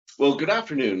Well, good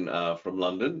afternoon from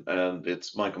London, and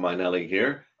it's Michael Mainelli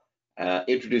here,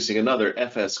 introducing another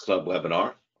FS Club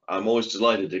webinar. I'm always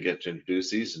delighted to get to introduce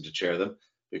these and to chair them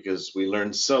because we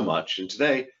learn so much. And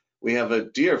today we have a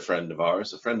dear friend of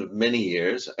ours, a friend of many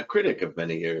years, a critic of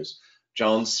many years,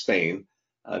 John Spain.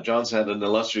 John's had an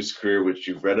illustrious career which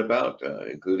you've read about,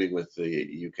 including with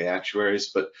the UK Actuaries,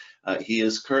 but he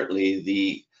is currently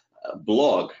the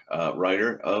blog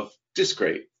writer of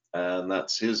Discrete, and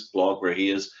that's his blog where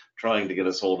he is trying to get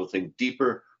us all to think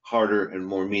deeper, harder, and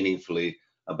more meaningfully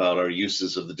about our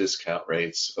uses of the discount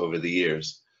rates over the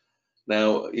years.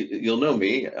 Now, you'll know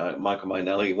me, Michael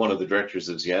Mainelli, one of the directors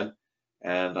of Zien,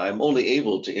 and I'm only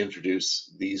able to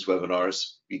introduce these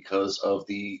webinars because of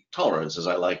the tolerance, as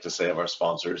I like to say, of our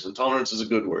sponsors. And tolerance is a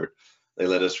good word. They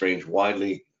let us range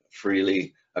widely,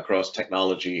 freely across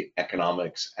technology,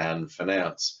 economics, and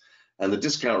finance. And the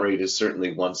discount rate is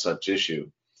certainly one such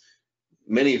issue.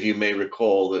 Many of you may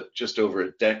recall that just over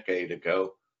a decade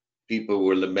ago, people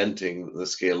were lamenting the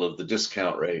scale of the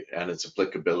discount rate and its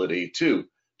applicability to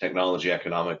technology,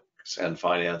 economics, and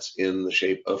finance in the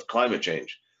shape of climate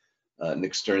change.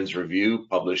 Nick Stern's review,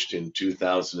 published in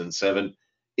 2007,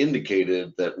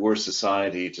 indicated that were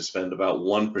society to spend about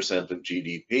 1% of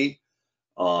GDP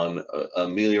on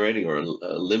ameliorating or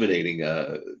eliminating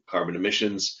carbon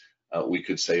emissions, we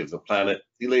could save the planet.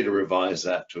 He later revised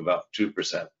that to about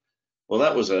 2%. Well,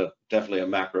 that was definitely a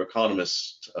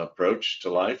macroeconomist approach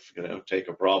to life. Take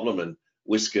a problem and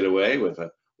whisk it away with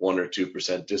a 1 or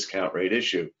 2% discount rate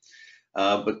issue.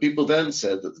 But people then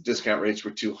said that the discount rates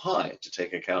were too high to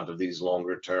take account of these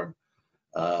longer term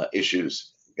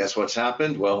issues. Guess what's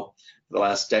happened? Well, the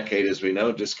last decade, as we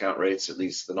know, discount rates, at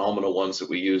least the nominal ones that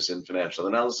we use in financial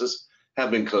analysis,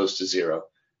 have been close to zero.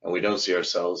 And we don't see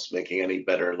ourselves making any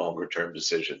better longer term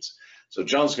decisions. So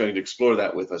John's going to explore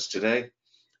that with us today.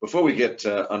 Before we get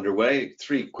underway,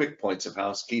 3 quick points of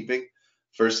housekeeping.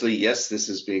 Firstly, yes, this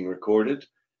is being recorded.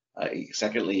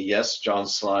 Secondly, yes,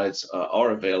 John's slides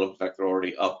are available. In fact, they're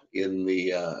already up in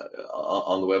the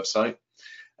on the website.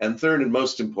 And third, and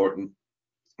most important,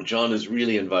 John is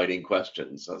really inviting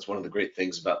questions. That's one of the great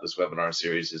things about this webinar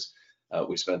series is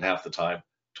we spend half the time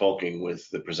talking with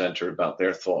the presenter about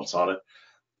their thoughts on it.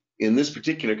 In this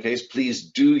particular case, please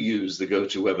do use the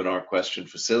GoToWebinar question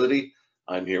facility.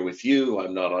 I'm here with you.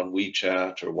 I'm not on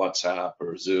WeChat or WhatsApp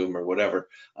or Zoom or whatever.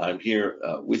 I'm here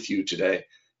with you today,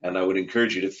 and I would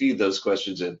encourage you to feed those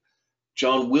questions in.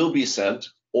 John will be sent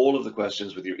all of the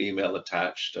questions with your email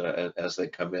attached as they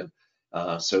come in.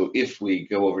 So if we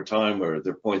go over time or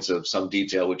there are points of some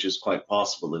detail, which is quite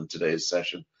possible in today's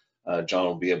session, John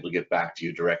will be able to get back to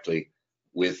you directly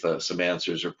with some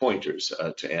answers or pointers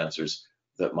to answers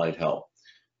that might help.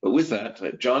 But with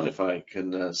that, John, if I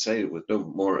can say with no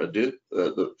more ado,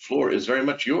 the floor is very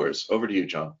much yours. Over to you,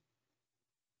 John.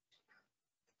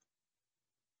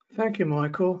 Thank you,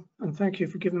 Michael, and thank you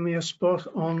for giving me a spot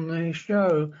on the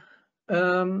show.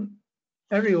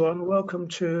 Everyone, welcome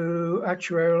to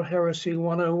Actuarial Heresy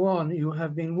 101. You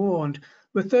have been warned.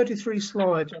 With 33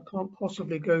 slides, I can't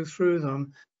possibly go through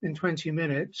them in 20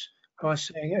 minutes by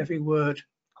saying every word.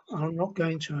 I'm not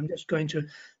going to. I'm just going to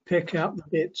pick out the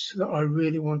bits that I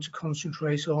really want to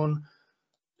concentrate on.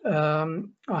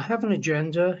 I have an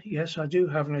agenda. Yes, I do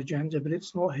have an agenda, but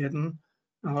it's not hidden.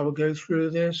 And I will go through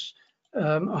this.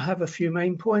 I have a few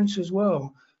main points as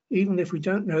well. Even if we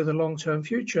don't know the long-term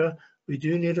future, we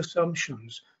do need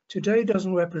assumptions. Today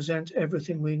doesn't represent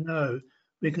everything we know.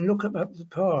 We can look at the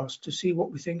past to see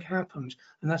what we think happened.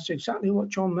 And that's exactly what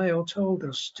John Mayall told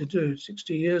us to do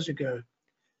 60 years ago.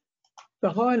 The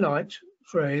highlight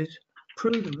phrase,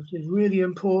 prudence, is really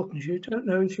important. You don't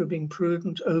know if you're being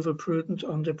prudent, over-prudent,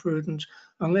 under-prudent,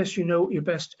 unless you know what your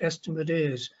best estimate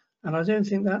is. And I don't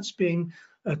think that's been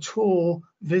at all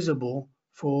visible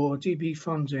for DB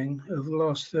funding over the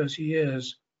last 30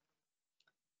 years.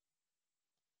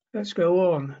 Let's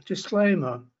go on.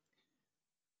 Disclaimer.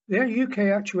 The UK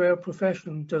actuarial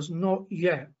profession does not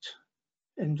yet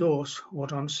endorse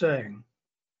what I'm saying,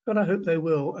 but I hope they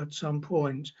will at some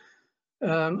point.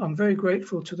 I'm very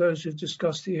grateful to those who've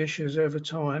discussed the issues over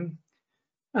time,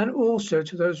 and also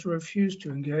to those who refuse to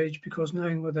engage, because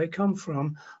knowing where they come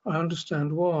from, I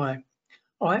understand why.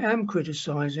 I am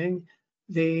criticising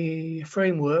the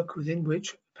framework within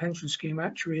which pension scheme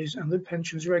actuaries and the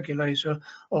pensions regulator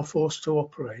are forced to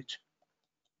operate.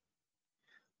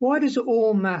 Why does it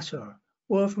all matter?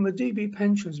 Well, from a DB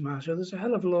pensions matter, there's a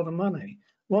hell of a lot of money,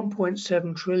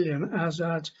 1.7 trillion as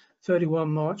at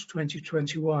 31 March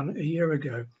 2021, a year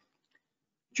ago,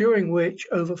 during which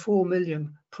over 4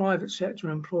 million private sector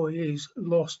employees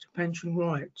lost pension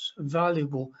rights,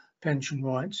 valuable pension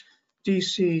rights.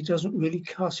 DC doesn't really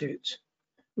cut it.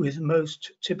 with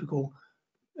most typical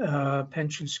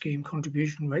pension scheme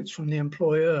contribution rates from the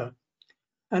employer.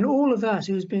 And all of that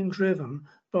is being driven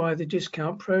by the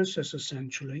discount process,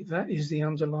 essentially. That is the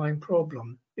underlying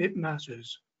problem. It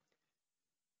matters.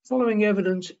 Following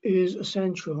evidence is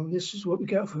essential, and this is what we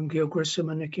get from Gil Grissom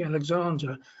and Nikki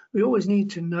Alexander. We always need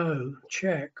to know,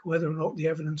 check whether or not the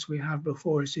evidence we have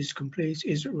before us is complete,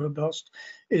 is it robust,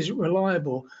 is it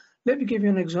reliable. Let me give you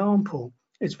an example.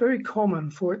 It's very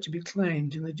common for it to be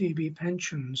claimed in the DB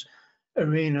pensions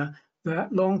arena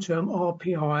that long-term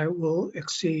RPI will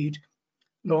exceed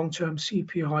long-term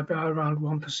CPI by around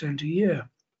 1% a year.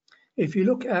 If you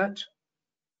look at,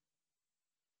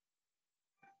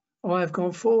 I've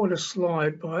gone forward a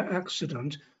slide by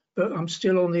accident, but I'm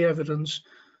still on the evidence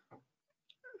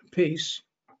piece.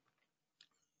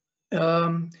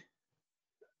 If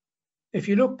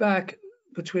you look back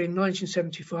between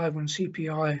 1975, when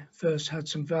CPI first had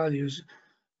some values,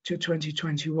 to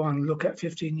 2021, look at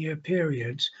 15-year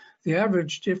periods, the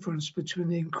average difference between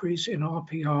the increase in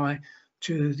RPI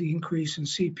to the increase in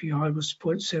CPI was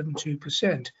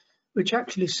 0.72%, which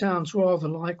actually sounds rather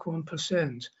like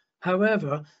 1%.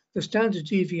 However, the standard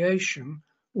deviation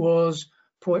was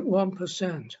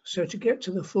 0.1%. So to get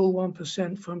to the full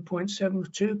 1% from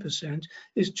 0.72%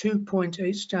 is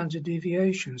 2.8 standard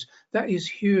deviations. That is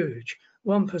huge.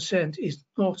 1% is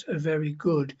not a very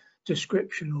good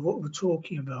description of what we're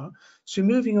talking about. So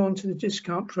moving on to the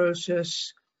discount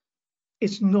process,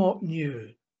 it's not new.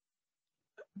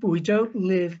 But we don't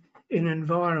live in an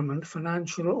environment,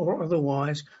 financial or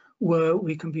otherwise, where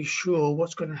we can be sure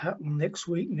what's going to happen next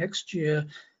week, next year,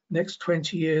 next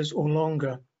 20 years or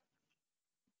longer.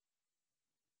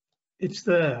 It's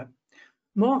there.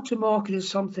 Mark to market is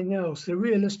something else. The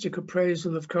realistic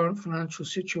appraisal of current financial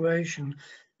situation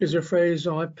is a phrase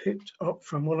I picked up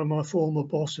from one of my former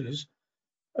bosses.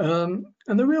 And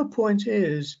the real point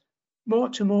is,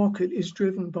 mark to market is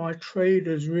driven by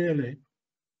traders, really.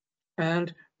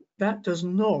 And that does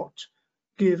not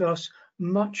give us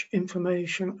much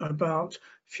information about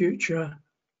future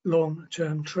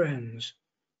long-term trends.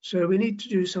 So we need to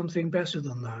do something better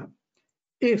than that.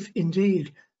 If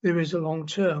indeed there is a long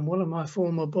term, one of my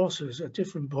former bosses, a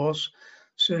different boss,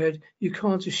 said, you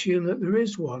can't assume that there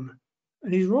is one.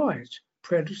 And he's right,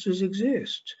 predators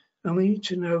exist, and we need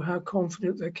to know how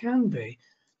confident they can be.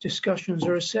 Discussions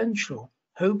are essential,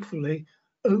 hopefully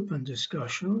open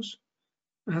discussions.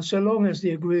 And so long as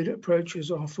the agreed approaches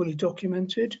are fully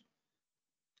documented,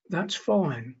 that's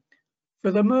fine. For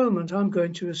the moment, I'm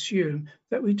going to assume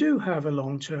that we do have a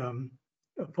long term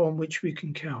upon which we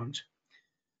can count.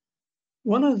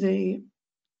 One of the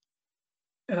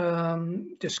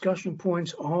discussion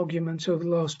points, arguments over the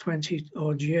last 20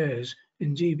 odd years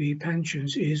in DB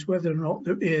pensions is whether or not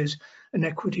there is an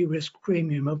equity risk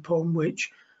premium upon which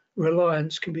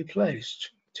reliance can be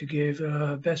placed to give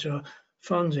a better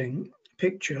funding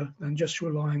picture than just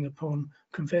relying upon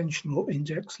conventional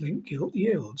index-linked gilt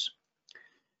yields.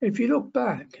 If you look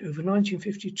back over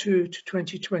 1952 to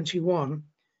 2021,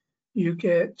 you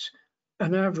get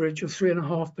an average of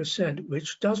 3.5%,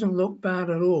 which doesn't look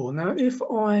bad at all. Now, if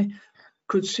I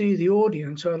could see the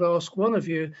audience, I'd ask one of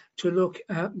you to look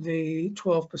at the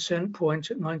 12% point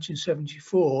at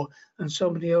 1974 and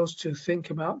somebody else to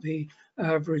think about the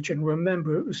average and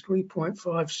remember it was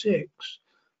 3.56.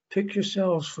 Pick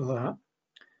yourselves for that.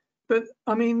 But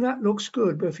I mean, that looks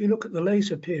good. But if you look at the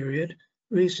later period,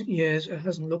 recent years, it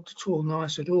hasn't looked at all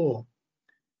nice at all.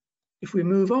 If we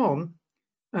move on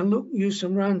and use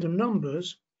some random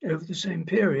numbers over the same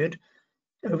period,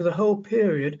 over the whole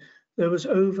period, there was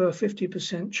over a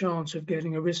 50% chance of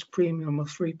getting a risk premium of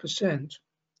 3%,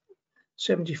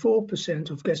 74%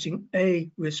 of getting a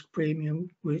risk premium,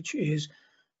 which is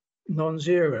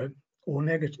non-zero or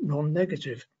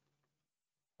non-negative.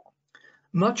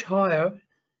 Much higher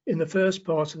in the first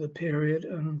part of the period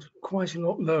and quite a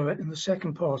lot lower in the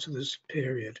second part of this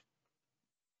period.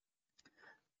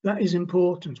 That is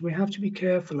important. We have to be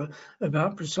careful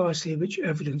about precisely which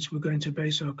evidence we're going to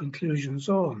base our conclusions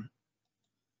on.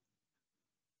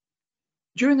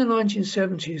 During the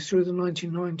 1970s through the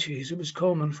 1990s, it was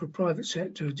common for private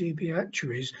sector DB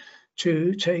actuaries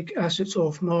to take assets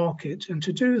off market, and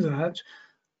to do that,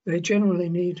 we generally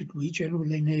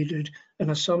needed an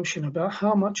assumption about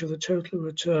how much of the total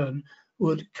return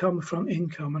would come from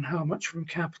income and how much from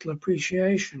capital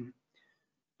appreciation.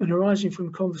 And arising from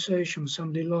a conversation with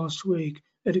somebody last week,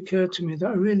 it occurred to me that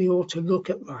I really ought to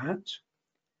look at that.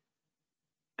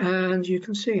 And you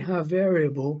can see how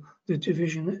variable the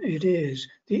division it is.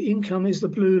 The income is the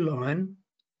blue line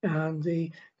and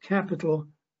the capital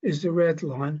is the red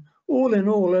line. All in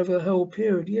all, over the whole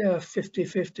period, yeah,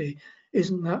 50-50.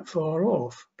 isn't that far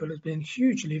off, but has been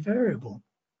hugely variable.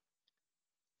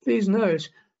 Please note,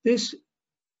 this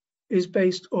is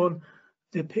based on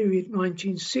the period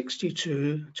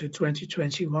 1962 to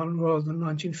 2021 rather than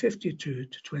 1952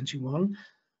 to 21.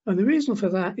 And the reason for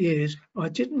that is I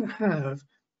didn't have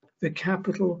the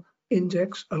capital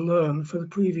index alone for the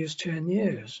previous 10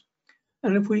 years.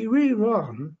 And if we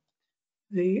rerun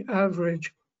the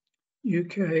average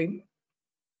UK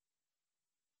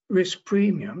risk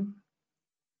premium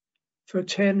for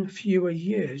 10 fewer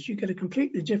years, you get a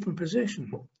completely different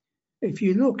position. If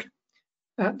you look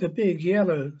at the big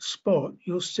yellow spot,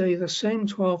 you'll see the same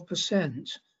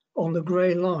 12% on the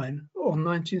grey line on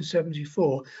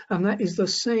 1974, and that is the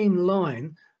same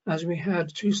line as we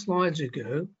had 3 slides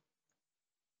ago.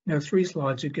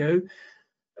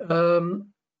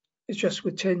 It's just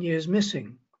with 10 years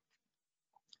missing.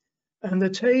 And the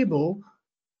table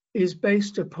is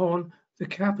based upon the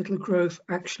capital growth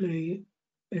actually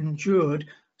endured,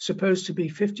 supposed to be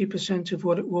 50% of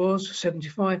what it was,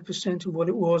 75% of what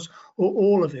it was, or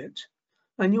all of it.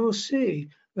 And you will see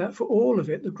that for all of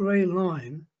it, the grey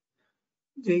line,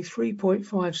 the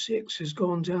 3.56 has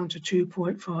gone down to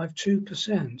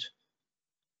 2.52%.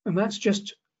 And that's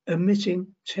just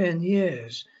omitting 10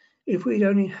 years. If we'd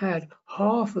only had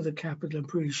half of the capital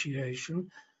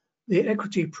appreciation, the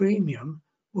equity premium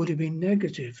would have been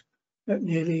negative at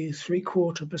nearly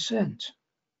 0.75%.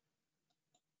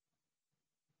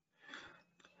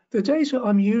 The data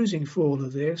I'm using for all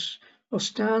of this are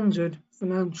standard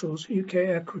financials,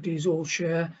 UK equities, all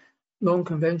share, long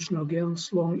conventional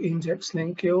gilts, long index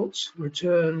linked gilts,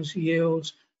 returns,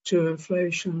 yields, 2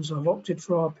 inflations. I've opted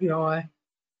for RPI,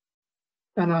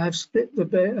 and I have split the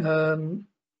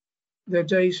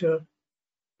data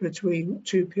between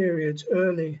 2 periods,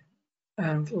 early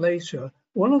and later.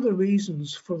 One of the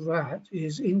reasons for that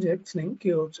is index linked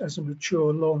gilts as a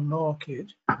mature long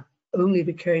market only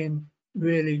became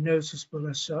really noticeable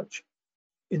as such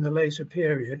in the later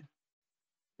period.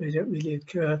 They don't really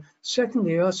occur.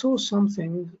 Secondly, I saw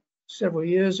something several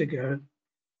years ago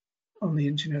on the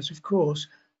internet, of course,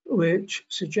 which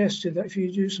suggested that if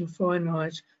you do some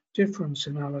finite difference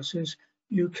analysis,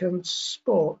 you can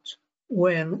spot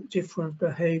when different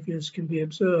behaviors can be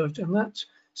observed, and that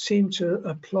seemed to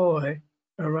apply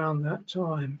around that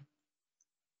time.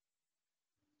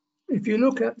 If you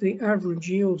look at the average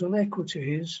yield on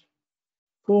equities,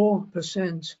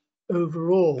 4%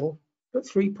 overall, but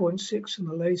 3.6 in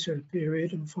the later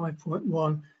period and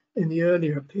 5.1 in the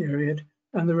earlier period,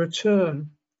 and the return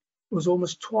was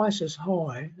almost twice as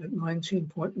high at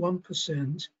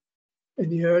 19.1% in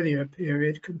the earlier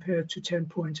period compared to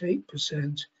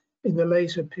 10.8% in the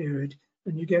later period,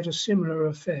 and you get a similar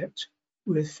effect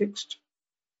with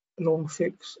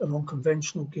along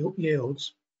conventional gilt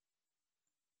yields.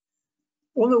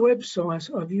 On the website,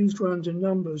 I've used random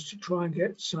numbers to try and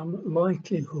get some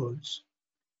likelihoods.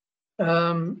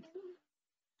 I'm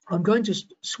going to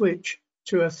switch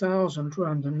to 1,000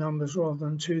 random numbers rather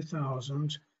than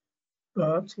 2,000,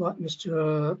 but like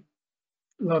Mr.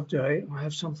 Loveday, I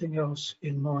have something else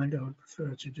in mind I would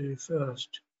prefer to do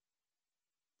first.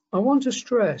 I want to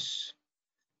stress,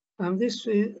 and this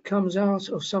comes out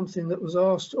of something that was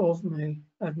asked of me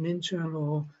at an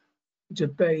internal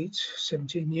debate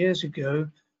 17 years ago,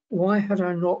 why had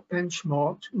I not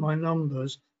benchmarked my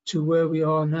numbers to where we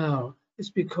are now? It's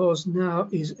because now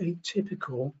is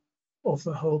atypical of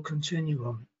the whole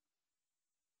continuum.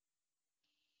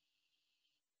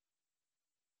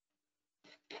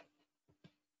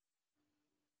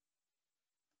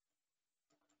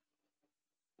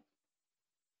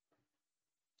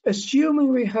 Assuming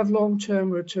we have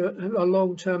long-term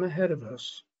ahead of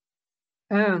us,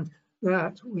 and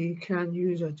that we can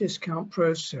use a discount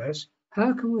process,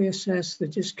 how can we assess the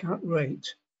discount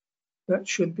rate that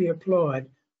should be applied?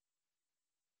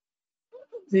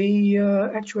 The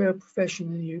actuarial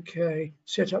profession in the UK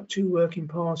set up 2 working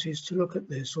parties to look at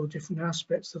this, or different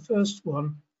aspects. The first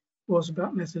one was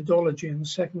about methodology and the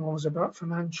second one was about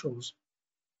financials.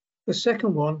 The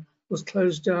second one was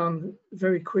closed down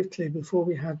very quickly before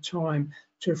we had time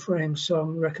to frame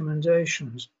some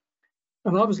recommendations.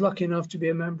 And I was lucky enough to be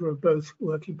a member of both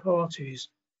working parties.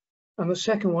 And the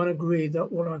second one agreed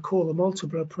that what I call the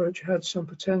multiple approach had some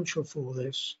potential for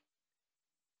this.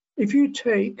 If you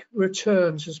take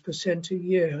returns as % a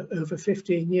year over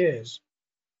 15 years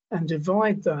and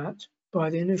divide that by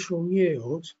the initial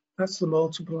yield, that's the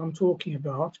multiple I'm talking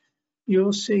about,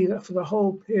 you'll see that for the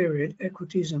whole period,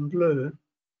 equities in blue,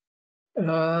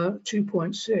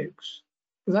 2.6.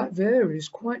 That varies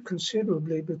quite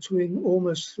considerably between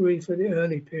almost 3 for the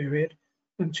early period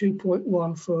and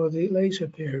 2.1 for the later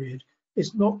period.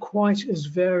 it's not quite as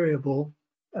variable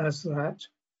as that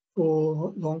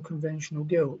for non-conventional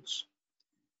gilts.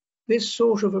 This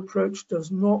sort of approach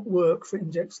does not work for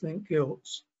index-linked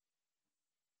gilts.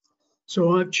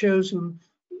 So I've chosen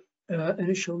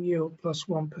initial yield plus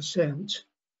 1%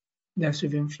 net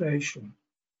of inflation.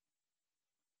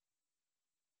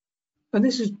 And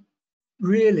this is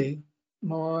really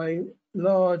my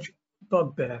large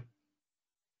bugbear.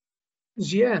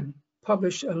 Zien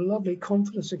published a lovely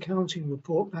confidence accounting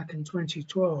report back in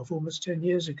 2012, almost 10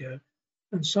 years ago,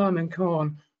 and Simon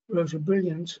Kahn wrote a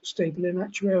brilliant Stapleton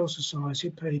Actuarial Society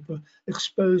paper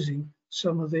exposing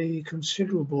some of the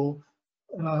considerable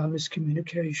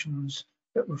miscommunications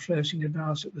that were floating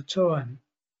about at the time.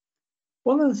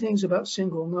 One of the things about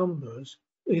single numbers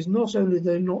is not only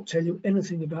they not tell you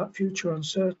anything about future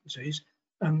uncertainties,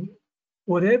 and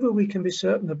whatever we can be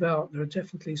certain about, there are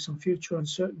definitely some future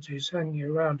uncertainties hanging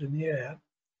around in the air.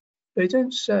 They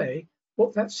don't say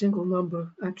what that single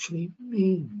number actually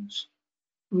means.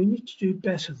 We need to do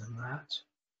better than that.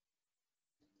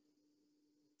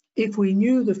 If we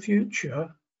knew the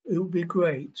future, it would be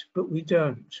great, but we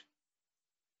don't.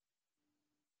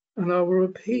 And I will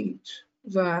repeat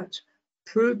that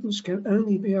prudence can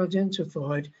only be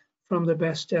identified from the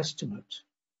best estimate.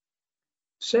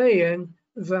 Saying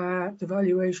that the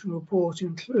valuation report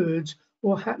includes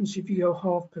what happens if you go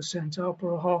 0.5% up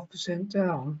or 0.5%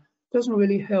 down doesn't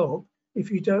really help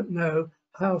if you don't know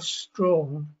how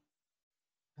strongly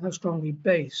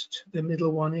based the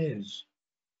middle one is.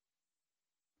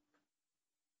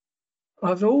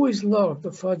 I've always loved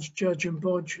the fudge, judge and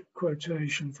bodge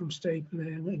quotation from Stapleton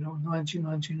in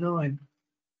 1999.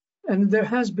 And there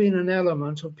has been an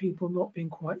element of people not being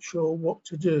quite sure what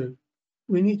to do.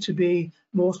 We need to be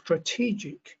more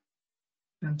strategic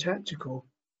than tactical,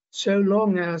 so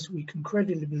long as we can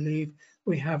credibly believe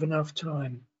we have enough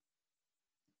time.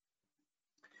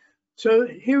 So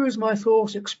here is my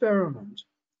thought experiment.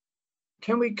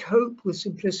 Can we cope with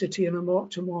simplicity in a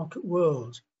mark-to-market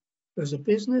world? There's a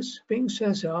business being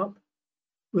set up.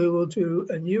 We will do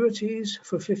annuities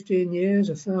for 15 years,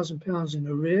 £1,000 in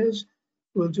arrears.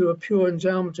 We'll do a pure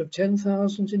endowment of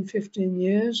 10,000 in 15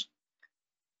 years.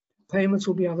 Payments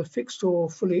will be either fixed or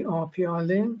fully RPI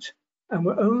linked. And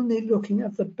we're only looking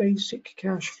at the basic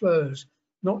cash flows,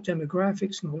 not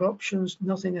demographics, not options,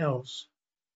 nothing else.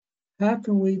 How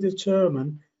can we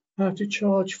determine how to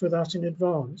charge for that in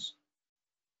advance?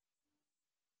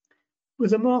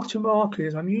 With a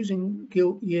mark-to-market, I'm using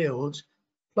gilt yields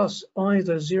plus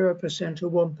either 0%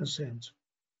 or 1%.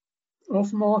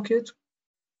 Off-market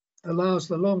allows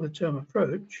the longer-term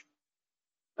approach,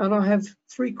 and I have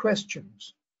 3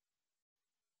 questions.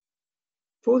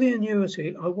 For the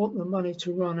annuity, I want the money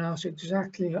to run out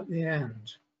exactly at the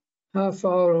end. How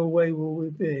far away will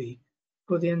we be?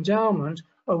 For the endowment,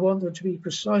 I want there to be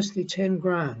precisely 10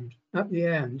 grand at the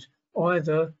end,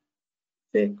 either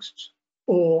fixed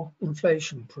or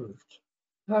inflation-proofed.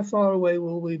 How far away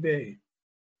will we be?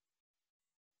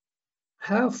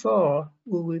 How far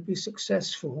will we be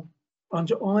successful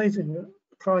under either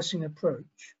pricing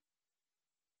approach?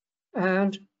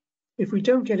 And if we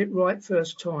don't get it right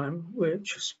first time,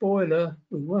 which, spoiler,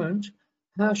 we won't,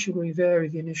 how should we vary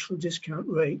the initial discount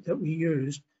rate that we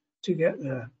used to get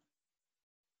there?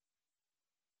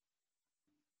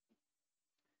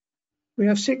 We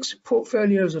have 6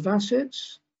 portfolios of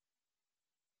assets,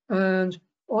 and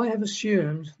I have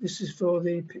assumed, this is for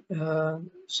the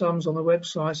sums on the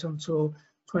website until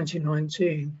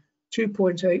 2019,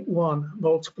 2.81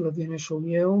 multiple of the initial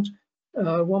yield,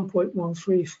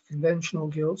 1.13 for conventional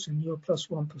gilts and yield plus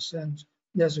 1%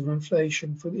 net of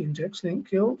inflation for the index-linked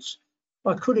gilts.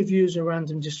 I could have used a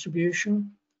random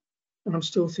distribution, and I'm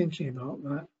still thinking about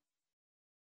that.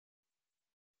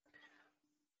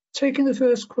 Taking the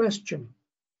first question,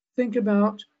 think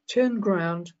about 10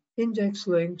 grand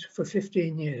index-linked for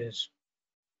 15 years,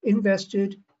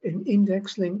 invested in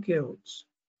index-linked gilts.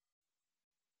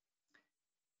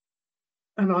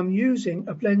 And I'm using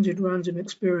a blended random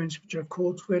experience, which I've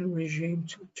called Twin Regime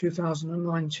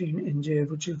 2019 India,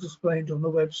 which is explained on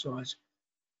the website.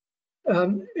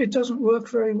 It doesn't work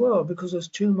very well because there's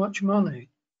too much money,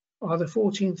 either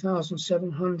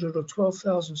 14,700 or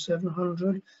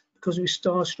 12,700, because we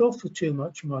started off with too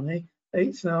much money,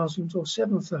 8,000 or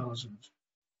 7,000.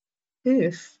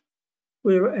 If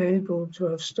we were able to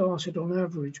have started on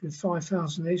average with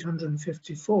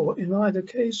 5,854, in either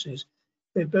cases,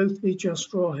 they'd both be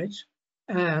just right,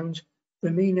 and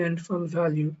the mean end fund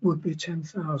value would be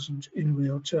 10,000 in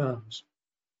real terms.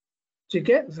 To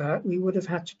get that, we would have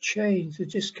had to change the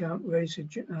discount rate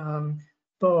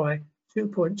by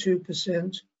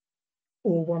 2.2%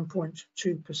 or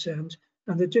 1.2%,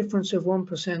 And the difference of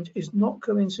 1% is not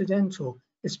coincidental.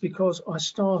 It's because I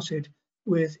started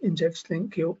with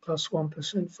index-linked gilt plus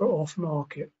 1% for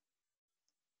off-market.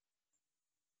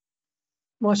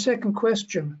 My second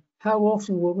question, how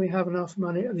often will we have enough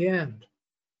money at the end?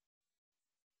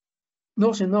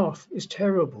 Not enough is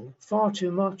terrible. Far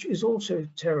too much is also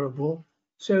terrible.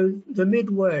 So the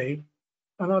midway,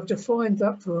 and I've defined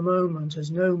that for the moment as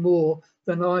no more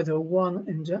than either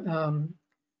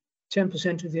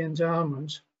 10% of the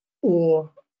endowment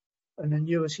or an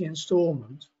annuity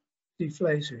installment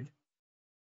deflated.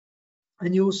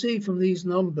 And you'll see from these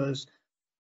numbers,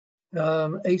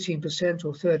 18%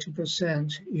 or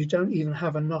 30%, you don't even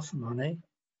have enough money.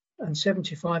 And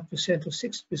 75% or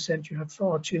 60%, you have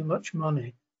far too much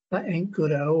money. That ain't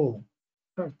good at all.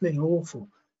 That's being awful.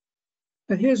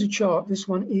 And here's a chart. This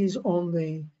one is on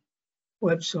the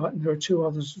website, and there are two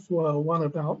others as well. One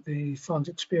about the fund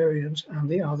experience and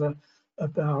the other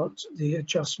about the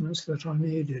adjustments that I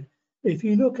needed. If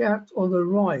you look at on the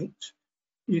right,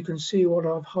 you can see what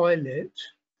I've highlighted.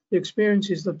 The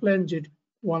experience is the blended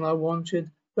one I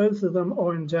wanted. Both of them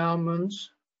are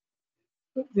endowments,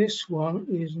 but this one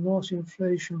is not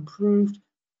inflation proofed.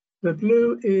 The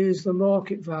blue is the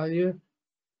market value.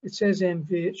 It says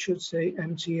MV, it should say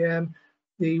MTM.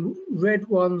 The red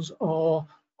ones are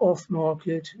off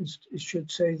market, it should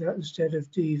say that instead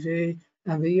of DV.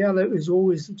 And the yellow is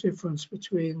always the difference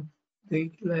between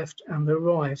the left and the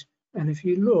right. And if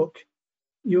you look,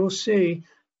 you'll see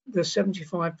the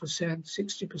 75%,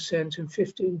 60% and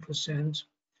 15%.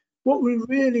 What we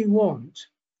really want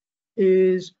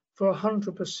is for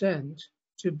 100%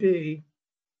 to be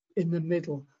in the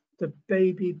middle, the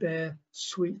baby bear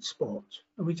sweet spot.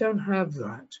 And we don't have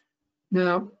that.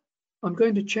 Now, I'm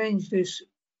going to change this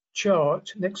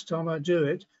chart next time I do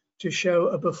it to show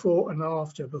a before and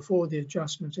after, before the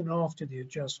adjustment and after the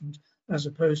adjustment, as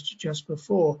opposed to just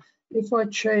before. If I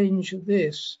change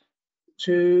this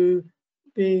to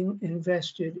being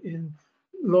invested in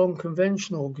long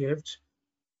conventional gifts,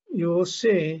 you'll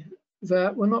see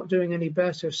that we're not doing any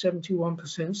better, 71%,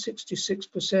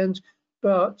 66%,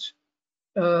 but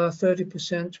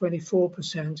 30%,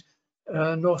 24%,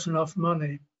 not enough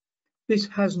money. This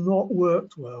has not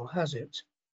worked well, has it?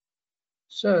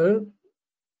 So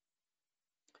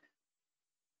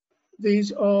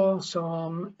these are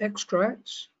some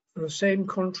extracts for the same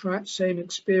contract, same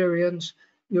experience.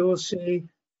 You'll see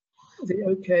the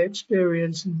OK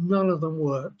experience, none of them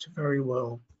worked very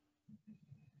well,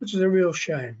 which is a real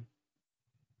shame.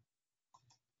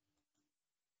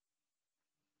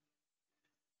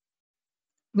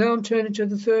 Now I'm turning to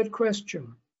the third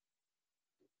question.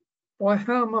 By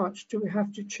how much do we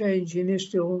have to change the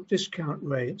initial discount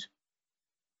rate?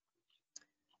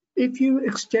 If you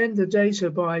extend the data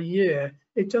by a year,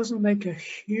 it doesn't make a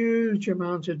huge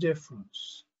amount of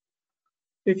difference.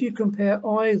 If you compare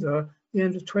either the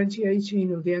end of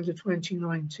 2018 or the end of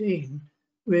 2019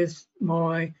 with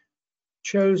my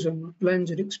chosen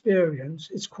blended experience,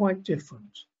 it's quite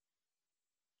different.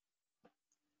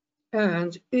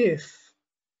 And if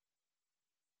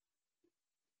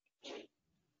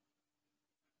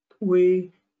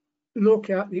we look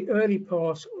at the early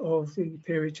part of the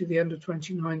period to the end of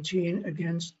 2019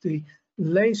 against the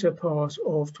later part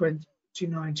of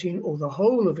 2019 or the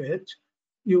whole of it,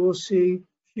 you will see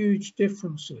huge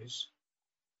differences.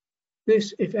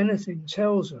 This, if anything,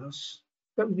 tells us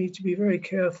that we need to be very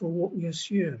careful what we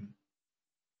assume.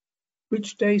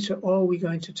 Which data are we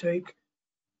going to take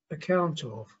account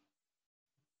of?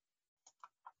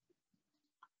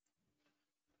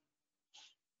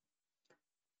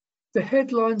 The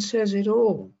headline says it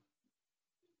all.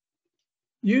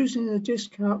 Using the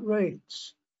discount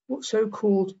rates, what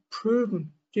so-called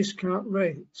proven discount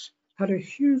rates, had a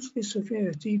hugely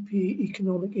severe DP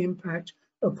economic impact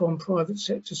upon private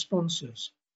sector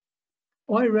sponsors.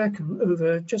 I reckon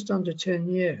over just under 10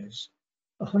 years,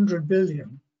 100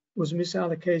 billion was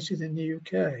misallocated in the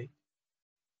UK.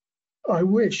 I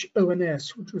wish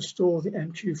ONS would restore the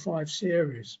MQ5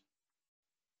 series,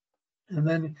 and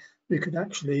then we could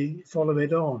actually follow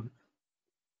it on.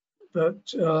 But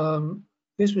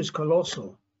this was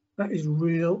colossal. That is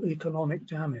real economic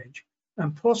damage,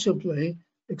 and possibly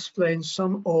explains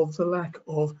some of the lack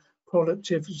of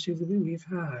productivity that we've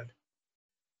had.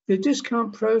 The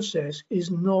discount process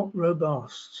is not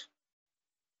robust.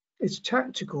 It's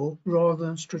tactical rather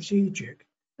than strategic.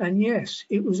 And yes,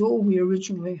 it was all we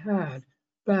originally had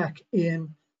back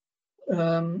in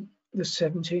the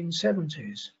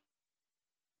 1770s.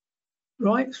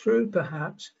 Right through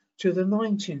perhaps to the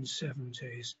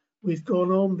 1970s, we've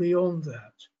gone on beyond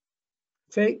that.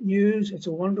 Fake news, it's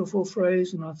a wonderful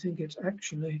phrase, and I think it's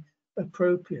actually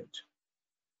appropriate.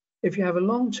 If you have a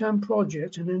long-term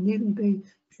project, and it needn't be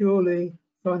purely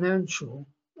financial,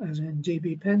 as in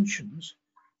DB pensions,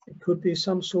 it could be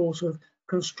some sort of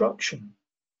construction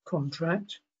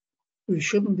contract, we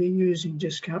shouldn't be using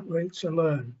discount rates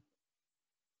alone.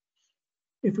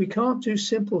 If we can't do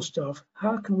simple stuff,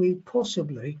 how can we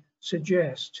possibly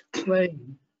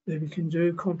claim that we can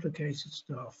do complicated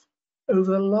stuff?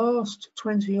 Over the last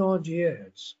 20 odd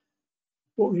years,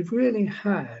 what we've really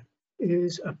had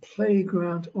is a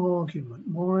playground argument.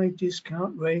 My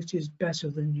discount rate is better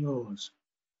than yours.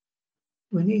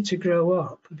 We need to grow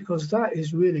up, because that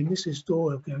is really Mrs.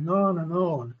 Doyle going on and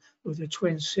on with a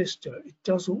twin sister. It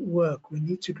doesn't work. We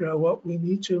need to grow up. We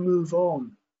need to move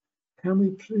on. Can we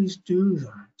please do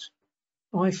that?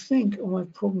 I think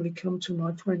I've probably come to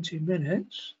my 20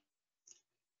 minutes,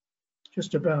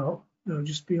 just about, no,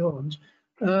 just beyond.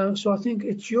 So I think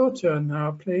it's your turn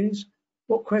now, please.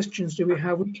 What questions do we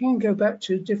have? We can go back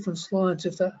to different slides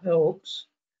if that helps.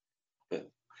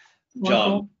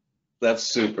 John, that's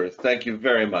super. Thank you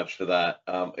very much for that.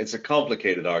 It's a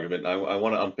complicated argument. I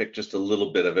want to unpick just a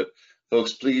little bit of it.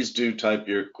 Folks, please do type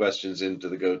your questions into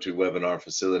the GoToWebinar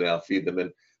facility. I'll feed them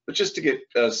in. But just to get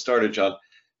started, John,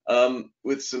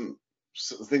 with some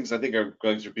things I think are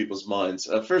going through people's minds.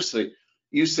 Firstly,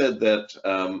 you said that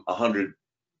 100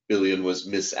 billion was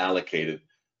misallocated.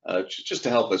 Just to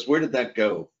help us, where did that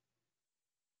go?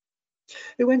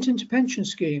 It went into pension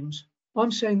schemes.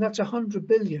 I'm saying that's 100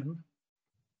 billion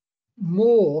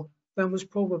more than was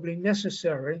probably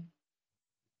necessary.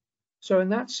 So in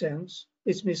that sense,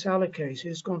 it's misallocated.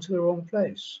 It's gone to the wrong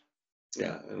place.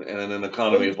 Yeah, and in an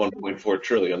economy of 1.4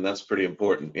 trillion, that's pretty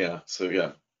important. Yeah, so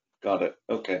yeah, got it.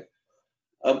 Okay.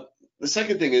 The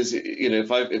second thing is,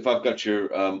 if I've got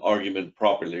your argument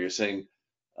properly, you're saying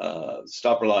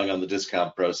stop relying on the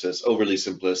discount process, overly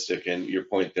simplistic, and your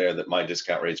point there that my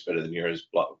discount rate's better than yours,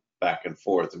 back and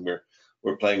forth, and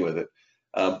we're playing with it.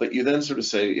 But you then sort of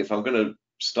say, if I'm going to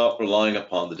stop relying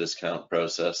upon the discount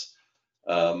process,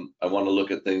 I want to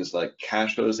look at things like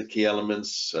cash flow as the key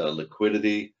elements,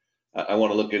 liquidity. I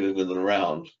want to look at it in and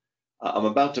around. I'm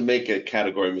about to make a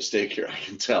category mistake here, I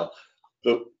can tell.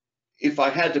 But if I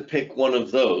had to pick one of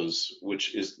those,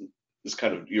 which is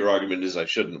kind of your argument is I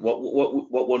shouldn't, what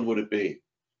one would it be?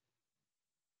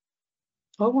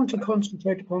 I want to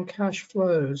concentrate upon cash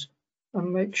flows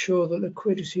and make sure that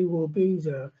liquidity will be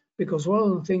there, because one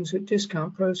of the things that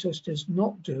discount process does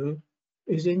not do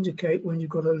is indicate when you've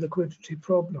got a liquidity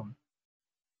problem.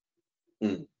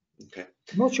 Okay.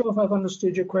 I'm not sure if I've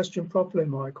understood your question properly,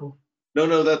 Michael.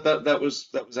 No, that was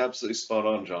absolutely spot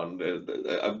on, John.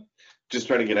 I'm just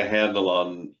trying to get a handle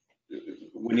on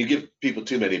when you give people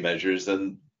too many measures,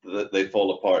 then they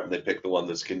fall apart and they pick the one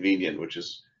that's convenient, which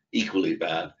is equally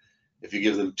bad. If you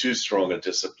give them too strong a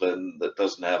discipline that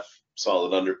doesn't have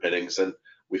solid underpinnings, then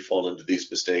we fall into these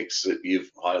mistakes that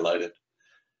you've highlighted.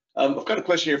 I've got a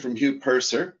question here from Hugh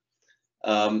Purser,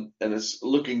 and it's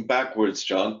looking backwards,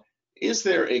 John. Is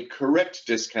there a correct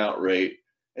discount rate,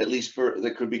 at least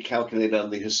that could be calculated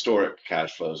on the historic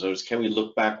cash flows? Or can we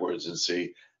look backwards and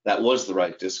see that was the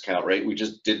right discount rate? We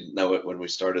just didn't know it when we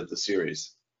started the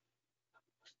series.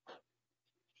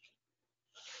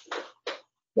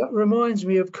 That reminds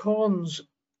me of Con's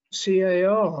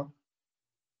CAR,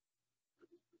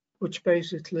 which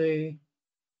basically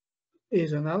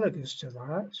is analogous to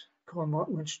that. Con might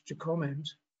want to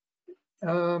comment.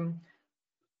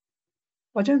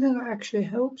 I don't think that actually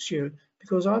helps you,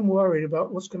 because I'm worried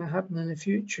about what's going to happen in the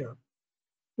future.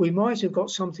 We might have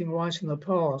got something right in the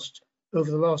past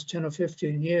over the last 10 or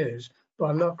 15 years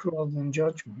by luck rather than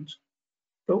judgment,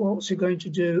 but what's it going to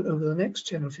do over the next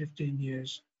 10 or 15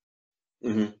 years?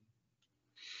 Mm-hmm.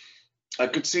 I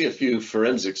could see a few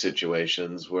forensic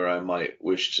situations where I might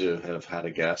wish to have had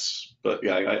a guess, but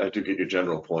yeah, I do get your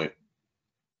general point.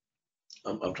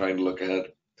 I'm trying to look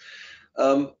ahead.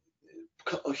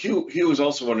 Hugh was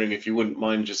also wondering if you wouldn't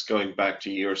mind just going back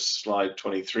to your slide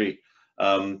 23.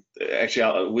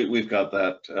 Actually, we've got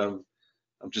that.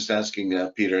 I'm just asking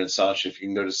Peter and Sasha if you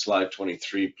can go to slide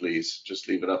 23, please. Just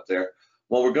leave it up there.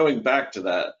 While we're going back to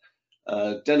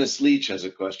that, Dennis Leach has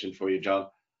a question for you, John.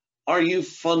 Are you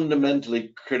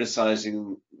fundamentally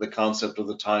criticizing the concept of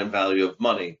the time value of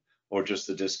money or just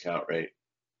the discount rate?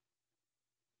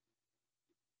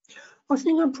 I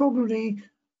think I'm probably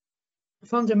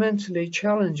fundamentally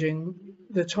challenging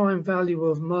the time value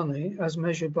of money as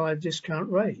measured by a discount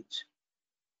rate.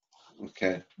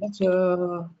 Okay. That's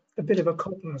a bit of a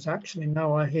cop-out, actually,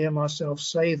 now I hear myself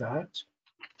say that.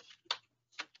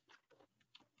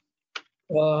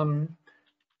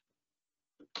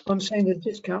 I'm saying the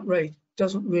discount rate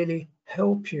doesn't really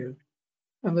help you,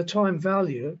 and the time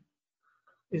value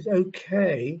is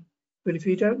okay But if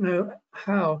you don't know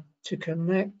how to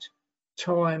connect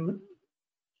time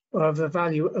of the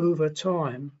value over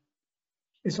time,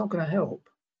 it's not going to help.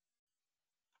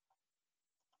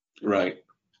 Right.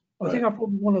 I think I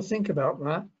probably want to think about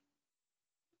that.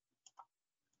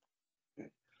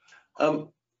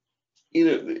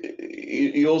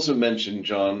 You also mentioned,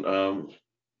 John,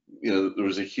 there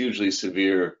was a hugely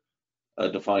severe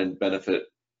defined benefit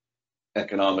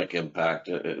economic impact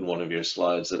in one of your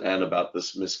slides, and about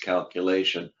this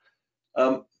miscalculation.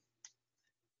 A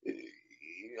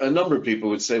number of people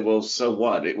would say, well, so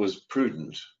what? It was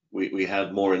prudent. We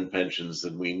had more in pensions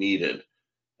than we needed,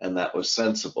 and that was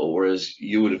sensible. Whereas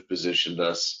you would have positioned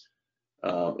us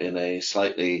in a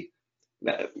slightly,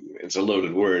 it's a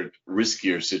loaded word,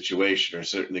 riskier situation, or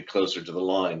certainly closer to the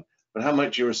line. But how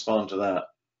might you respond to that?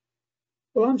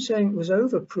 Well, I'm saying it was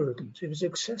over prudent. It was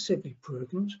excessively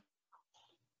prudent.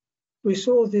 We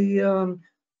saw the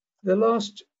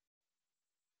last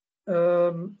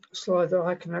slide that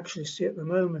I can actually see at the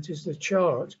moment is the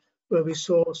chart where we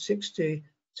saw 60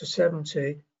 to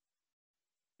 70%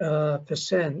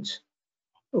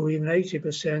 or even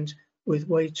 80% with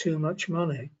way too much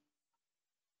money.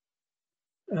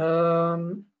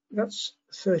 That's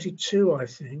 32, I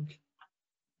think.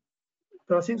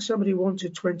 But I think somebody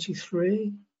wanted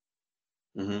 23,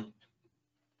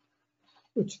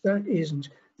 which that isn't.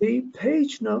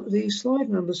 The slide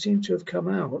numbers seem to have come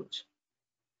out.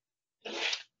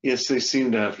 Yes, they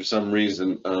seem to have for some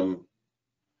reason. I'm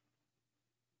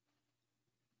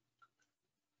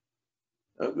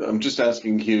just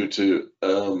asking Hugh to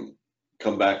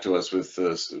come back to us with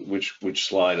which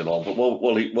slide and all. But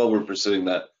while we're pursuing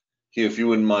that, Hugh, if you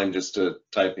wouldn't mind just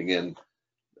typing in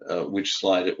which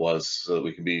slide it was, so that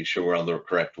we can be sure we're on the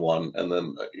correct one, and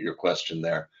then your question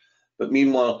there. But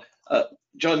meanwhile,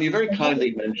 John, you very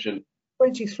kindly mentioned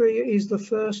 23 is the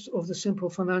first of the Simple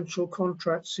Financial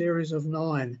Contract series of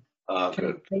 9.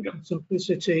 Good. Yep.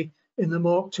 Simplicity in the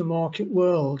mark-to-market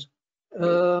world.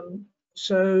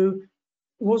 So,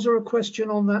 was there a question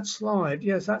on that slide?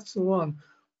 Yes, that's the one.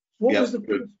 What was the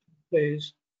question,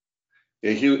 please?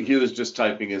 Yeah, Hugh is just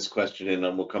typing his question in,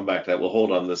 and we'll come back to that. We'll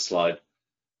hold on this slide.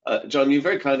 John, you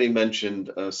very kindly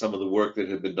mentioned some of the work that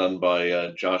had been done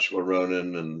by Joshua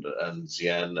Ronan and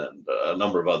Zien and a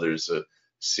number of others,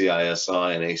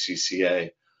 CISI and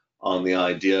ACCA, on the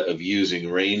idea of using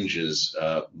ranges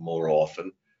more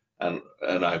often, and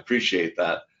I appreciate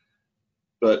that.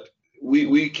 But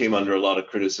we came under a lot of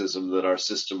criticism that our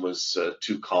system was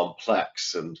too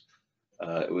complex, and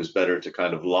it was better to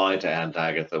kind of lie to Aunt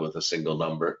Agatha with a single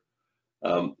number.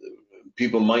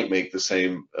 People might make the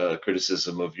same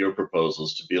criticism of your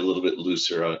proposals to be a little bit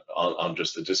looser on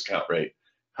just the discount rate.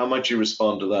 How might you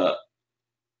respond to that?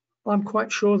 I'm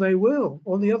quite sure they will.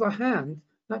 On the other hand,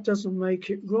 that doesn't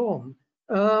make it wrong.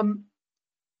 I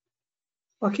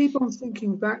keep on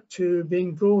thinking back to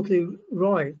being broadly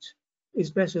right is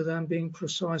better than being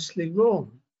precisely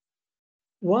wrong.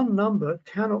 One number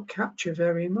cannot capture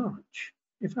very much.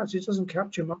 In fact, it doesn't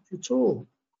capture much at all.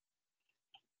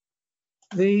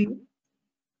 I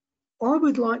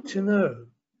would like to know,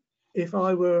 if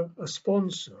I were a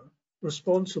sponsor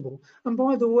responsible, and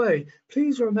by the way,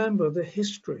 please remember the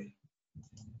history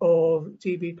of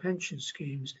DB pension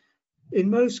schemes. In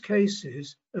most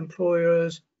cases,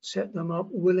 employers set them up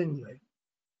willingly.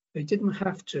 They didn't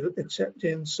have to, except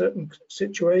in certain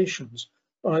situations,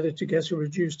 either to get a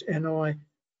reduced NI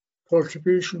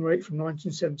contribution rate from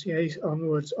 1978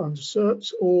 onwards under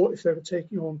CERPS, or if they were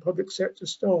taking on public sector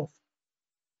staff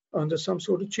under some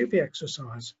sort of TUPE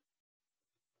exercise.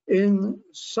 In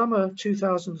summer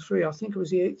 2003, I think it was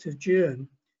the 8th of June,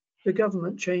 the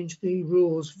government changed the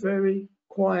rules very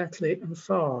quietly and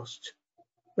fast.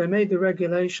 They made the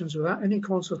regulations without any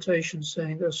consultation,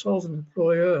 saying that a solvent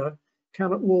employer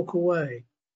cannot walk away.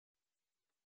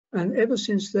 And ever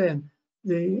since then,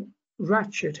 the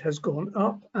ratchet has gone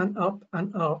up and up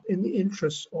and up in the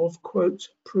interests of, quote,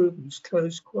 prudence,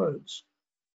 close quotes.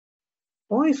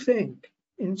 I think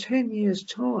in 10 years'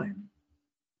 time,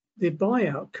 the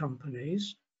buyout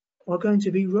companies are going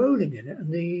to be rolling in it,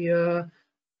 and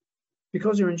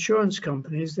because they're insurance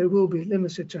companies, they will be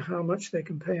limited to how much they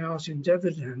can pay out in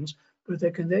dividends, but they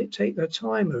can take their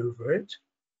time over it.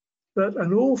 But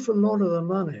an awful lot of the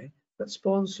money that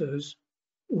sponsors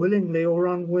willingly or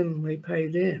unwillingly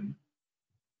paid in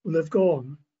will have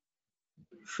gone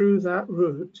through that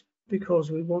route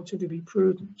because we wanted to be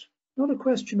prudent. Not a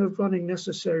question of running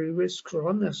necessary risks or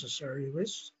unnecessary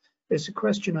risks. It's a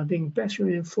question of being better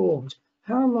informed.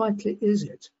 How likely is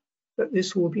it that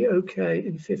this will be okay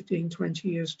in 15, 20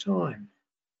 years' time?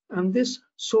 And this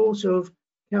sort of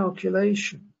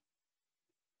calculation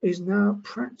is now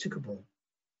practicable.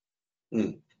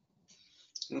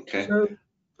 Okay. So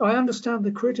I understand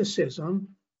the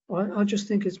criticism. I just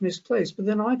think it's misplaced. But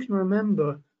then I can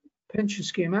remember pension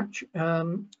scheme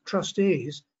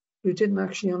trustees who didn't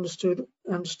actually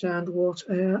understand what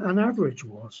an average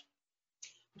was.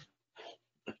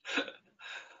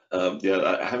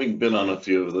 Yeah, having been on a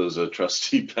few of those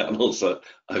trustee panels,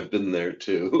 I've been there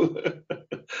too.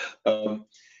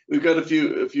 We've got a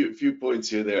few points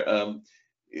here.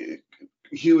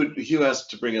 Hugh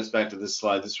asked to bring us back to this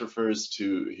slide. This refers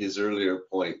to his earlier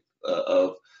point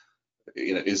of,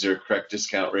 is there a correct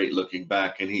discount rate looking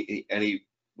back? And he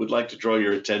would like to draw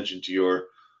your attention to your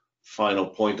final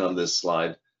point on this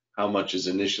slide: how much is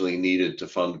initially needed to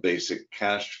fund basic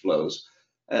cash flows.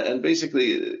 And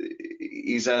basically,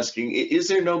 he's asking, is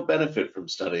there no benefit from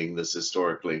studying this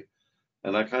historically?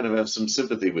 And I kind of have some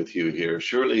sympathy with you here.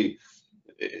 Surely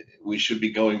we should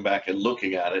be going back and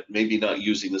looking at it, maybe not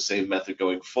using the same method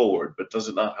going forward, but does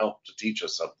it not help to teach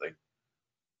us something?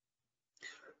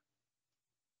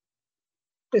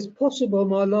 It's possible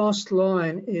my last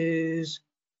line is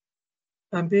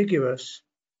ambiguous.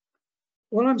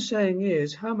 What I'm saying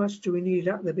is, how much do we need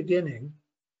at the beginning?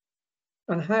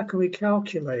 And how can we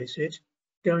calculate it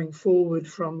going forward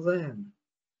from then?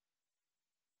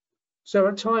 So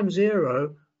at time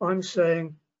zero, I'm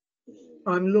saying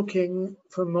I'm looking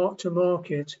for mark to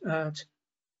market at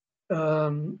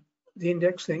the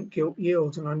index-linked gilt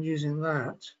yield, and I'm using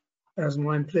that as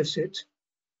my implicit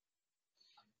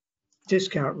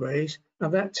discount rate.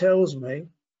 And that tells me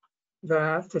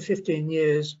that for 15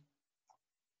 years,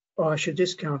 I should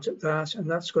discount at that, and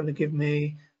that's going to give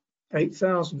me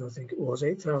 8,000, I think it was,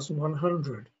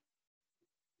 8,100.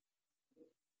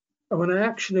 And when I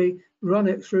actually run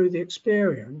it through the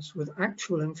experience with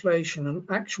actual inflation and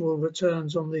actual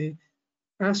returns on the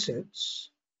assets,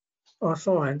 I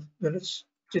find that it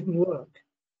didn't work.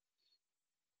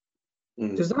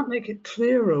 Does that make it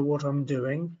clearer what I'm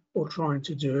doing or trying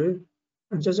to do?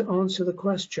 And does it answer the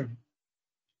question?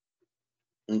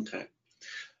 Okay.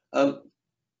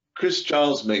 Chris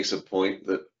Giles makes a point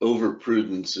that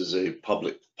overprudence is a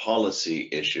public policy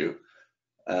issue,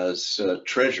 as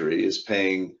Treasury is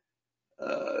paying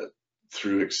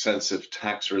through extensive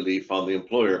tax relief on the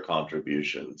employer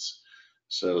contributions.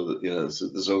 So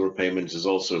this overpayment is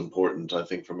also important, I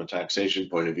think, from a taxation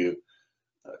point of view.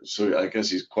 So I guess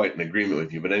he's quite in agreement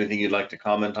with you, but anything you'd like to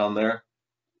comment on there?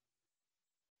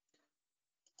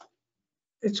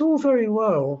 It's all very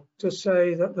well to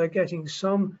say that they're getting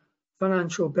some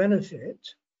financial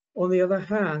benefit. On the other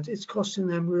hand, it's costing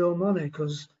them real money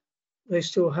because they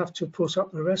still have to put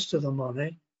up the rest of the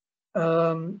money.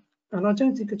 And I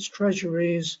don't think it's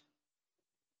Treasury's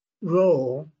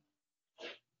role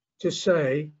to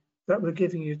say that we're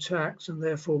giving you tax and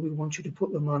therefore we want you to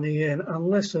put the money in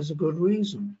unless there's a good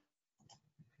reason.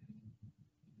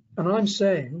 And I'm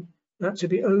saying that to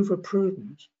be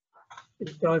over-prudent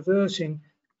is diverting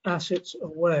assets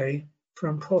away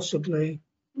from possibly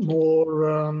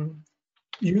more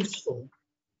useful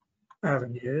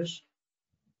avenues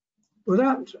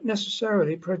without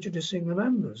necessarily prejudicing the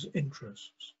members'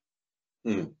 interests.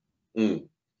 The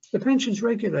pensions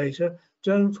regulator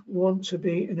don't want to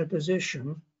be in a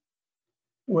position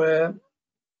where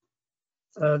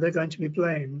they're going to be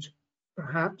blamed,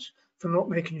 perhaps, for not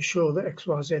making sure that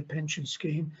XYZ pension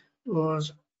scheme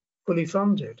was fully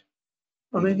funded.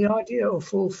 I mean, the idea of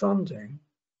full funding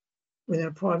within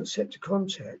a private sector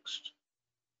context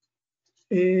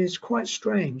is quite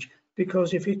strange,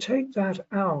 because if you take that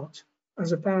out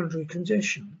as a boundary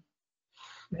condition,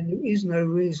 then there is no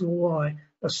reason why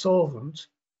a solvent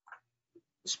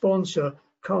sponsor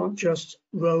can't just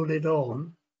roll it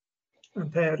on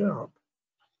and pay it up.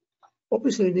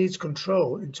 Obviously it needs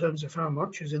control in terms of how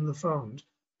much is in the fund,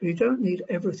 but you don't need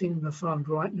everything in the fund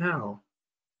right now.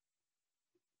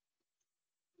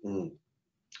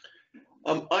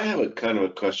 I have a kind of a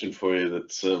question for you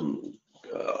that's,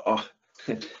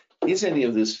 is any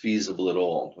of this feasible at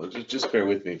all? Just bear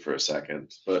with me for a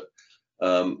second, but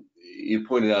you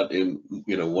pointed out in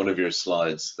one of your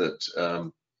slides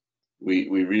that we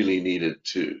really needed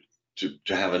to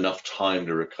have enough time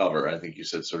to recover. I think you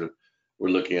said sort of we're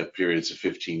looking at periods of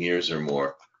 15 years or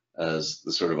more as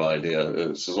the sort of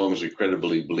idea, so as long as we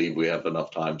credibly believe we have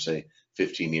enough time, say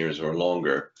 15 years or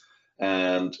longer.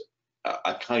 And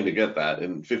I kind of get that.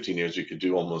 In 15 years, you could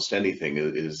do almost anything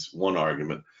is one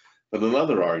argument. But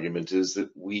another argument is that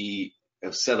we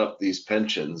have set up these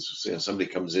pensions. Somebody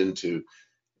comes into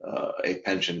a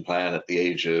pension plan at the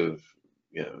age of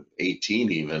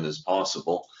 18 even is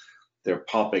possible. They're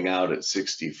popping out at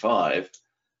 65.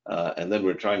 And then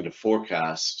we're trying to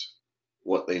forecast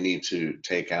what they need to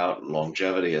take out, and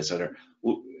longevity, et cetera,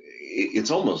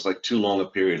 it's almost like too long a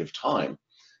period of time.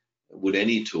 Would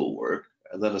any tool work?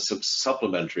 And then a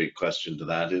supplementary question to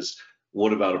that is,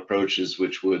 what about approaches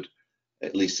which would,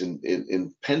 at least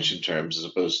in pension terms, as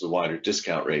opposed to the wider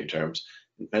discount rate terms,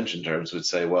 in pension terms would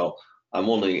say, well, I'm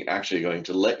only actually going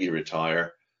to let you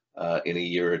retire in a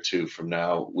year or two from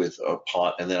now with a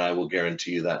pot, and then I will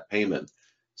guarantee you that payment.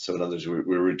 So in other words,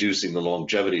 we're reducing the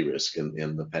longevity risk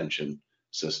in the pension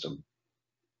system.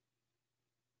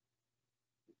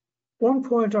 One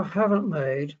point I haven't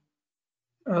made,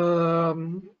 I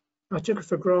took it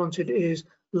for granted, is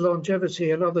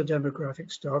longevity and other demographic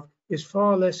stuff is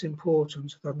far less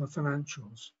important than the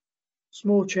financials.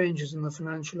 Small changes in the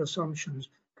financial assumptions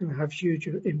can have huge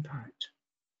impact.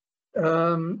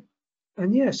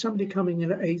 And yeah, somebody coming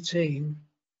in at 18,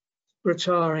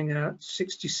 retiring at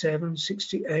 67,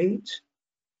 68,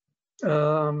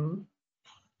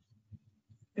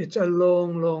 it's a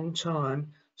long, long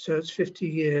time. So it's 50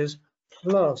 years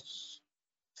plus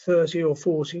 30 or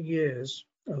 40 years,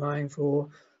 allowing for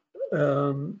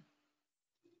a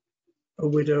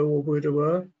widow or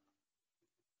widower.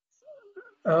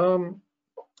 A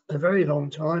very long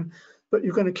time, but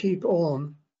you're going to keep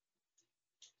on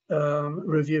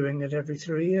reviewing it every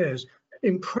 3 years.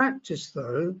 In practice,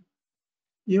 though,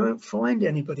 you won't find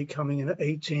anybody coming in at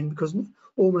 18 because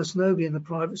almost nobody in the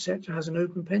private sector has an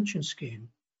open pension scheme.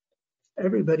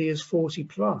 Everybody is 40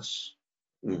 plus.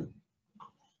 Mm.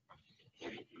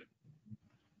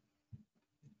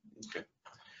 Okay.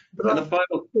 But and the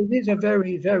final, it is a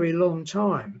very, very long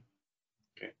time.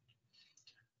 Okay.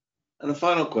 And a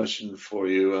final question for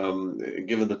you,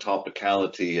 given the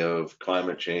topicality of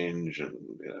climate change and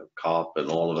COP and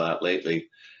all of that lately,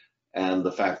 and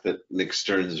the fact that Nick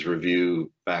Stern's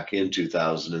review back in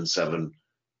 2007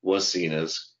 was seen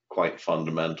as quite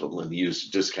fundamental and used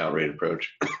a discount rate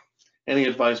approach. Any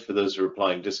advice for those who are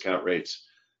applying discount rates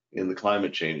in the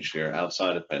climate change sphere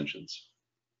outside of pensions?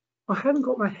 I haven't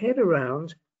got my head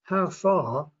around how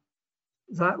far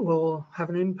that will have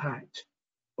an impact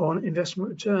on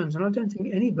investment returns, and I don't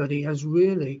think anybody has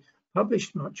really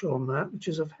published much on that, which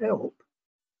is of help.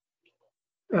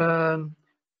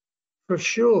 For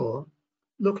sure,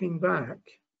 looking back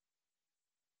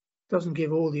doesn't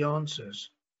give all the answers.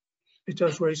 It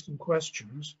does raise some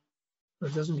questions,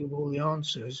 but it doesn't give all the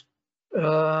answers.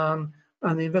 And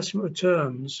the investment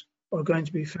returns are going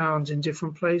to be found in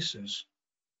different places.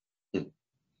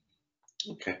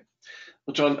 Okay.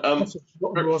 Well, John,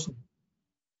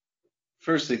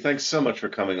 firstly, thanks so much for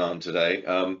coming on today.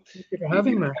 Thank you for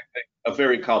having me. A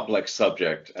very complex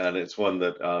subject, and it's one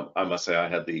that I must say I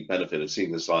had the benefit of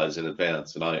seeing the slides in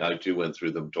advance, and I too went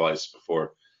through them twice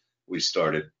before we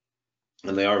started,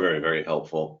 and they are very, very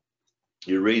helpful.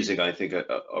 You're raising, I think,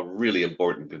 a really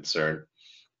important concern,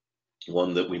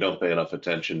 one that we don't pay enough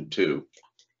attention to,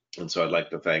 and so I'd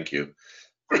like to thank you.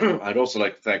 I'd also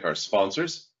like to thank our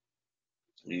sponsors.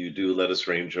 You do let us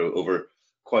range over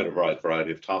quite a wide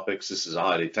variety of topics. This is a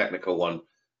highly technical one,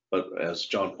 but as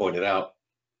John pointed out,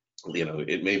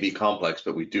 it may be complex,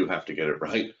 but we do have to get it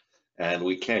right, and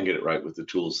we can get it right with the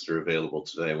tools that are available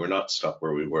today. We're not stuck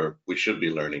where we were. We should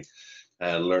be learning,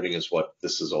 and learning is what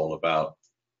this is all about.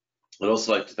 I'd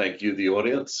also like to thank you, the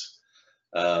audience.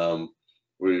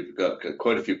 We've got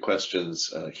quite a few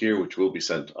questions here, which will be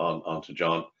sent on to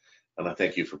John, and I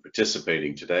thank you for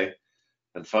participating today.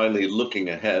 And finally, looking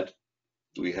ahead,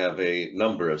 we have a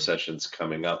number of sessions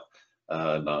coming up,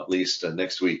 not least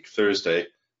next week, Thursday,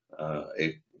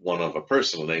 one of a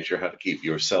personal nature, how to keep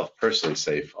yourself personally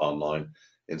safe online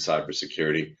in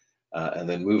cybersecurity. And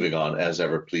then moving on, as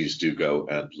ever, please do go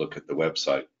and look at the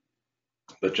website.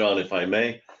 But John, if I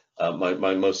may,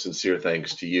 my most sincere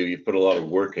thanks to you. You've put a lot of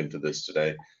work into this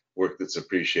today, work that's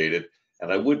appreciated. And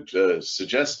I would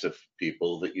suggest to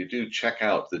people that you do check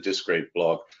out the Discrete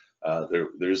blog.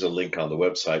 There is a link on the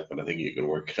website, but I think you can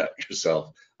work it out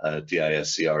yourself,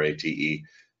 DISCRATE.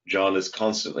 John is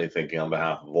constantly thinking on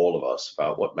behalf of all of us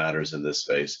about what matters in this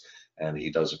space, and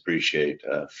he does appreciate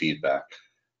feedback.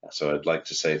 So I'd like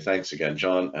to say thanks again,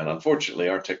 John. And unfortunately,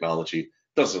 our technology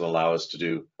doesn't allow us to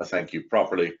do a thank you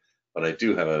properly, but I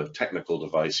do have a technical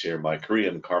device here, my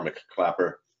Korean karmic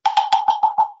clapper,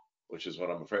 which is what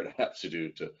I'm afraid I have to do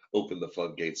to open the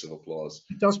floodgates of applause.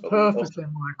 It does perfectly,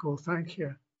 Michael. Thank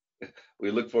you.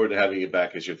 We look forward to having you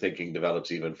back as your thinking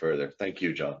develops even further. Thank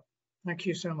you, John. Thank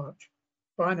you so much.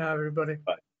 Bye now, everybody.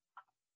 Bye.